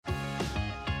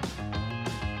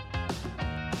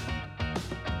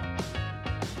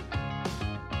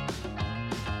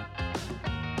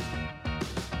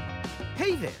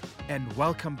Hey there, and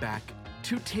welcome back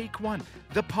to Take One,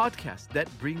 the podcast that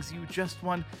brings you just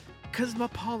one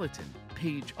cosmopolitan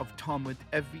page of Talmud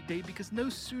every day, because no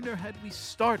sooner had we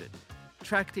started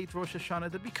Tractate Rosh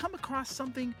Hashanah that we come across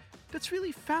something that's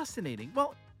really fascinating.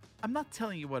 Well, I'm not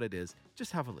telling you what it is,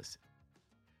 just have a listen.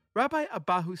 Rabbi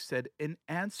Abahu said in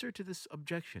answer to this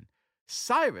objection,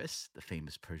 Cyrus, the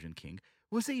famous Persian king,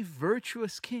 was a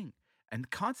virtuous king, and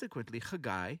consequently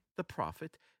Haggai, the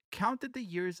prophet, counted the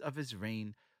years of his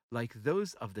reign like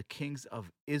those of the kings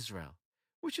of Israel,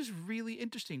 which is really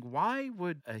interesting. Why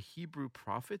would a Hebrew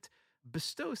prophet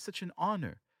bestow such an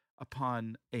honor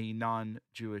upon a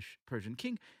non-Jewish Persian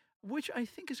king? Which I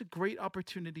think is a great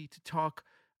opportunity to talk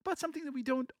about something that we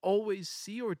don't always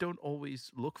see or don't always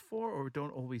look for or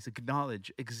don't always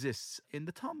acknowledge exists in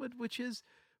the Talmud, which is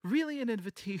really an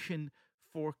invitation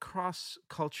for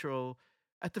cross-cultural,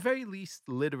 at the very least,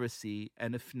 literacy,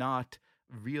 and if not,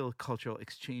 real cultural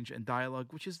exchange and dialogue,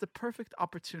 which is the perfect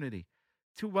opportunity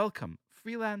to welcome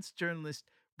freelance journalist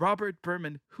Robert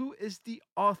Berman, who is the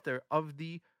author of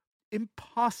the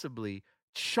impossibly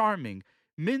charming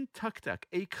Min Taktak,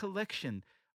 a collection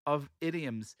of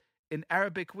idioms in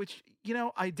Arabic, which,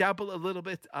 I dabble a little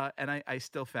bit, and I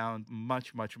still found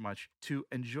much, much, much to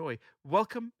enjoy.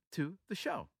 Welcome to the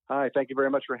show. Hi, thank you very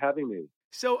much for having me.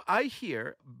 So I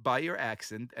hear by your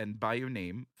accent and by your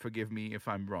name, forgive me if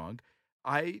I'm wrong,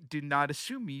 I do not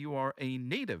assume you are a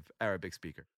native Arabic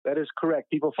speaker. That is correct.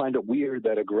 People find it weird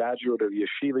that a graduate of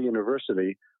Yeshiva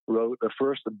University wrote the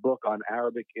first book on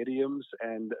Arabic idioms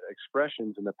and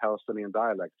expressions in the Palestinian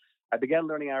dialect. I began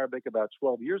learning Arabic about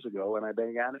 12 years ago, and I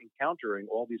began encountering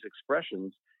all these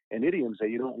expressions and idioms that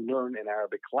you don't learn in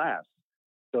Arabic class.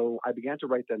 So I began to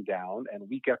write them down, and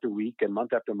week after week and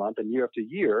month after month and year after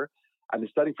year, I've been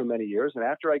studying for many years, and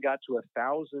after I got to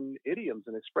 1,000 idioms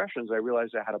and expressions, I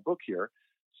realized I had a book here.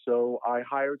 So I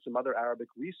hired some other Arabic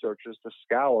researchers to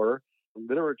scour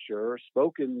literature,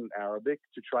 spoken Arabic,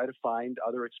 to try to find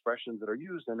other expressions that are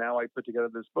used. And now I put together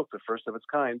this book, the first of its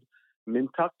kind, Min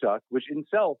Taktak, which in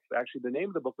itself, actually the name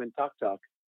of the book, Min Taktak,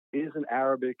 is an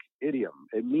Arabic idiom.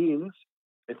 It means,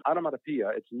 it's onomatopoeia,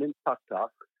 it's Min Taktak,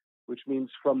 which means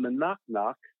from the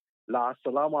knock-knock, la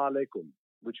assalamu alaikum,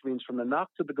 which means from the knock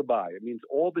to the goodbye. It means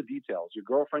all the details. Your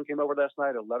girlfriend came over last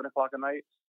night at 11 o'clock at night.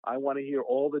 I want to hear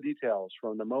all the details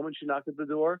from the moment she knocked at the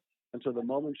door until the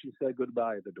moment she said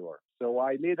goodbye at the door. So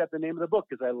I made that the name of the book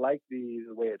because I like the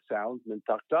way it sounds, Min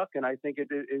Taktak, and I think it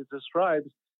describes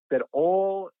that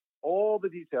all the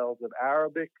details of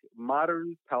Arabic,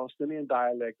 modern Palestinian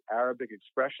dialect, Arabic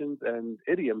expressions and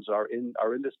idioms are in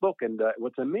this book. And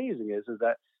what's amazing is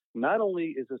that not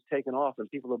only is this taken off and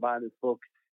people are buying this book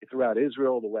throughout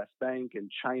Israel, the West Bank, and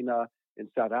China, in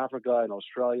South Africa, in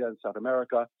Australia, and South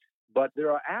America, but there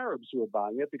are Arabs who are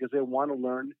buying it because they want to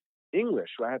learn English.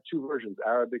 So I have two versions,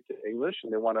 Arabic to English,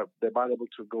 and they're able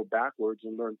to go backwards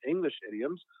and learn English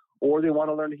idioms, or they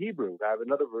want to learn Hebrew. I have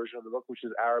another version of the book, which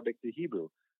is Arabic to Hebrew.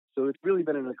 So it's really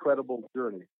been an incredible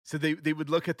journey. So they would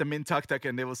look at the Min Taktak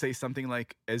and they will say something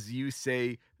like, as you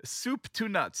say, soup to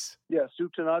nuts. Yeah,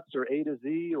 soup to nuts or A to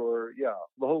Z or,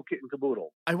 the whole kit and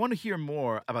caboodle. I want to hear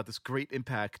more about this great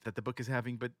impact that the book is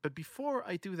having. But before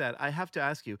I do that, I have to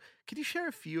ask you, can you share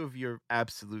a few of your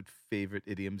absolute favorite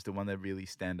idioms, the one that really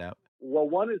stand out? Well,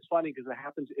 one is funny because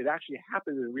it actually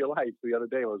happened in real life the other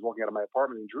day. I was walking out of my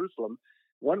apartment in Jerusalem.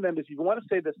 One of them is, if you want to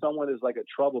say that someone is like a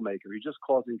troublemaker, he's just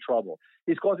causing trouble.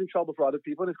 He's causing trouble for other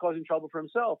people, and he's causing trouble for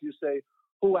himself. You say,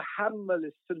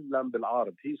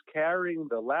 he's carrying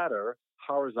the ladder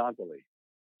horizontally.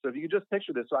 So if you could just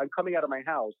picture this. So I'm coming out of my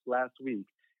house last week,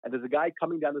 and there's a guy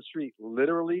coming down the street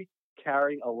literally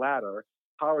carrying a ladder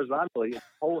horizontally.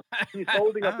 He's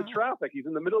holding up the traffic. He's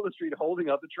in the middle of the street holding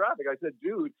up the traffic. I said,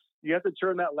 dude, you have to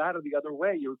turn that ladder the other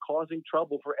way. You're causing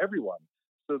trouble for everyone.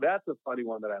 So that's a funny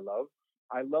one that I love.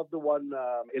 I love the one,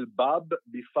 Il-Bab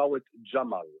bifawet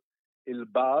Jamal.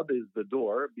 Il-Bab is the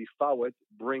door, bifawet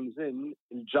brings in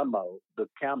Jamal, the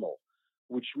camel,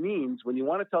 which means when you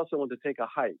want to tell someone to take a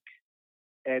hike,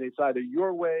 and it's either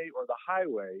your way or the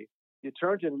highway, you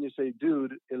turn to him and you say,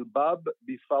 dude, Il-Bab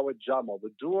bifawet Jamal.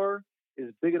 The door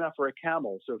is big enough for a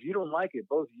camel. So if you don't like it,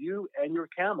 both you and your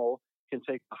camel can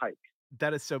take a hike.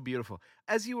 That is so beautiful.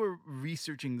 As you were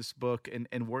researching this book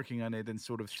and working on it and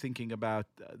sort of thinking about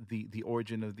the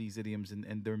origin of these idioms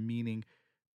and their meaning,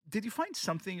 did you find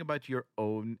something about your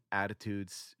own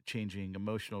attitudes changing,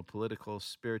 emotional, political,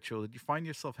 spiritual? Did you find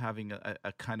yourself having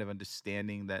a kind of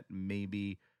understanding that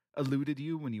maybe eluded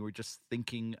you when you were just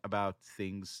thinking about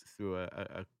things through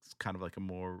a kind of like a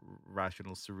more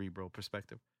rational, cerebral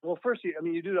perspective? Well, first,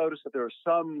 you do notice that there are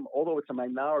some, although it's a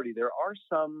minority, there are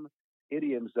some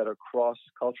idioms that are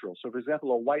cross-cultural. So, for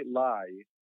example, a white lie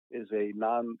is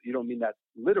you don't mean that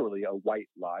literally a white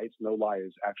lie. It's no lie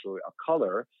is actually a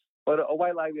color. But a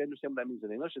white lie, we understand what that means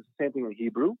in English. It's the same thing in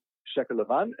Hebrew, shekel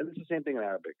levan, and it's the same thing in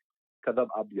Arabic, kadab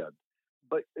abyad.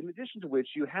 But in addition to which,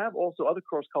 you have also other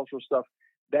cross-cultural stuff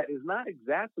that is not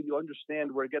exactly you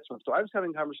understand where it gets from. So I was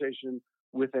having a conversation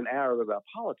with an Arab about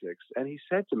politics, and he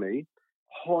said to me,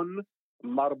 Hon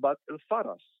marbat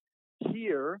el-faras.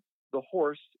 Here, the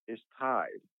horse is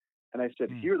tied. And I said,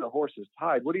 here the horse is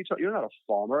tied. What are you talking? You're not a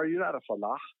farmer. You're not a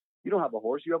falah. You don't have a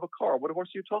horse. You have a car. What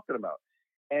horse are you talking about?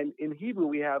 And in Hebrew,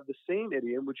 we have the same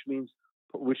idiom,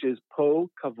 which is po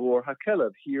kavor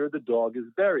hakelev. Here the dog is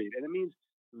buried. And it means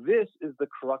this is the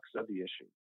crux of the issue.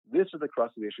 This is the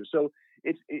crux of the issue. So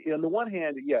on the one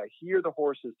hand, here the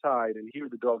horse is tied and here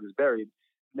the dog is buried.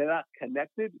 They're not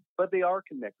connected, but they are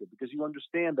connected because you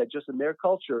understand that just in their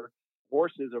culture,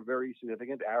 horses are very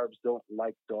significant. Arabs don't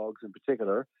like dogs in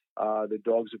particular. The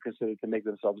dogs are considered to make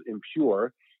themselves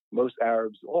impure. Most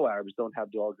Arabs, all Arabs, don't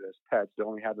have dogs as pets. They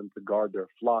only have them to guard their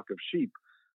flock of sheep.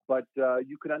 But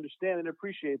you can understand and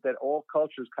appreciate that all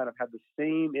cultures kind of have the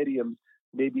same idioms,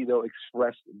 maybe though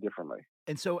expressed differently.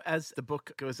 And so as the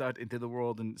book goes out into the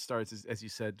world and starts, as you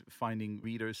said, finding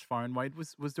readers far and wide,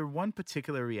 was there one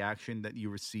particular reaction that you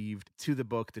received to the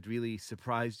book that really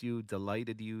surprised you,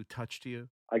 delighted you, touched you?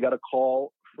 I got a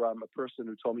call from a person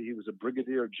who told me he was a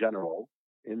brigadier general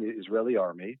in the Israeli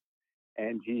army,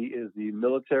 and he is the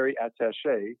military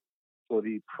attaché for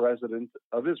the president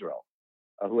of Israel,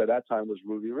 who at that time was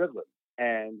Ruvi Rivlin.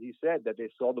 And he said that they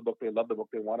saw the book, they loved the book,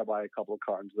 they want to buy a couple of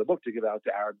cartons of the book to give out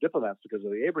to Arab diplomats because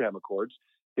of the Abraham Accords.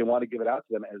 They want to give it out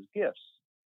to them as gifts.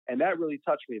 And that really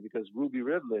touched me because Ruvi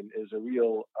Rivlin is a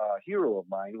real hero of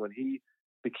mine. When he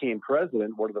became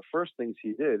president, one of the first things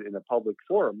he did in a public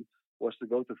forum was to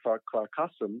go to Kfar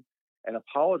Qasim and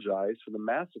apologize for the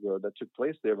massacre that took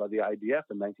place there by the IDF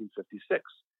in 1956.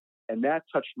 And that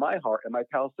touched my heart. And my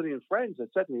Palestinian friends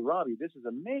had said to me, Robbie, this is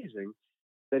amazing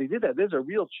that he did that. There's a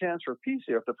real chance for peace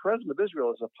here. If the president of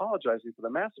Israel is apologizing for the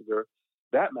massacre,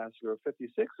 that massacre of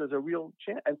 56, there's a real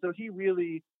chance. And so he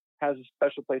really has a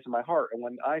special place in my heart. And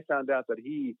when I found out that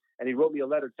he wrote me a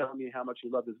letter telling me how much he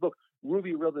loved his book,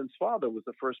 Ruvi Rivlin's father was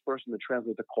the first person to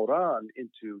translate the Quran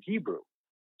into Hebrew.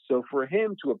 So for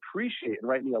him to appreciate and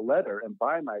write me a letter and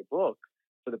buy my book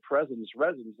for the president's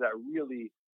residence, that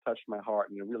really touched my heart,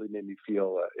 and it really made me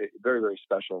feel very, very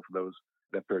special for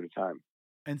that period of time.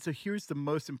 And so here's the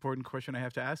most important question I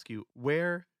have to ask you.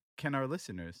 Where can our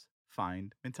listeners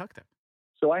find Mintakta?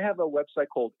 So I have a website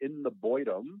called In the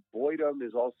Boydom. Boydom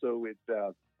is also,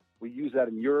 we use that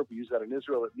in Europe, we use that in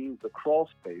Israel. It means the crawl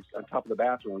space on top of the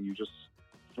bathroom when you just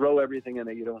throw everything in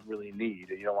that you don't really need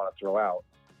and you don't want to throw out.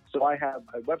 So I have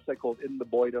a website called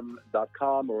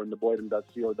intheboydom.com or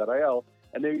intheboydom.co.il,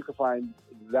 and there you can find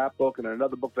that book and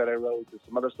another book that I wrote and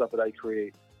some other stuff that I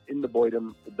create,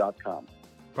 intheboydom.com.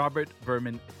 Robert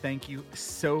Berman, thank you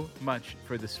so much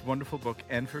for this wonderful book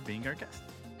and for being our guest.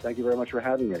 Thank you very much for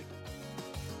having me.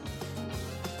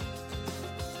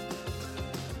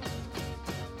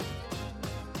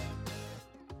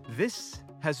 This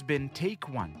has been Take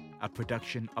One, a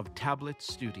production of Tablet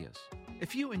Studios.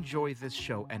 If you enjoy this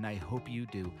show, and I hope you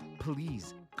do,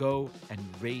 please go and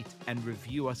rate and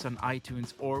review us on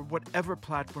iTunes or whatever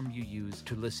platform you use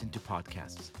to listen to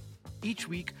podcasts. Each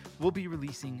week, we'll be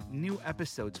releasing new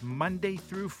episodes Monday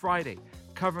through Friday,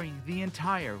 covering the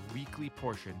entire weekly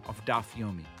portion of Daf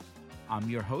Yomi. I'm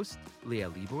your host,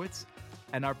 Leah Leibowitz,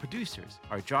 and our producers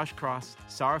are Josh Cross,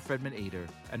 Sarah Fredman-Ader,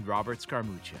 and Robert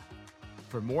Scaramuccia.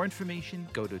 For more information,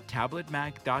 go to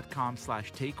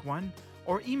tabletmag.com/takeone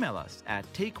or email us at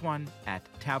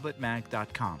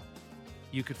takeone@tabletmag.com.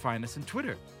 You could find us on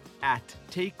Twitter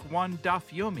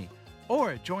 @TakeOneDafYomi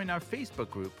or join our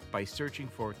Facebook group by searching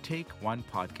for Take One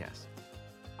Podcast.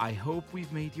 I hope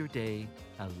we've made your day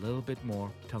a little bit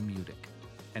more Talmudic,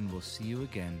 and we'll see you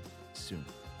again soon.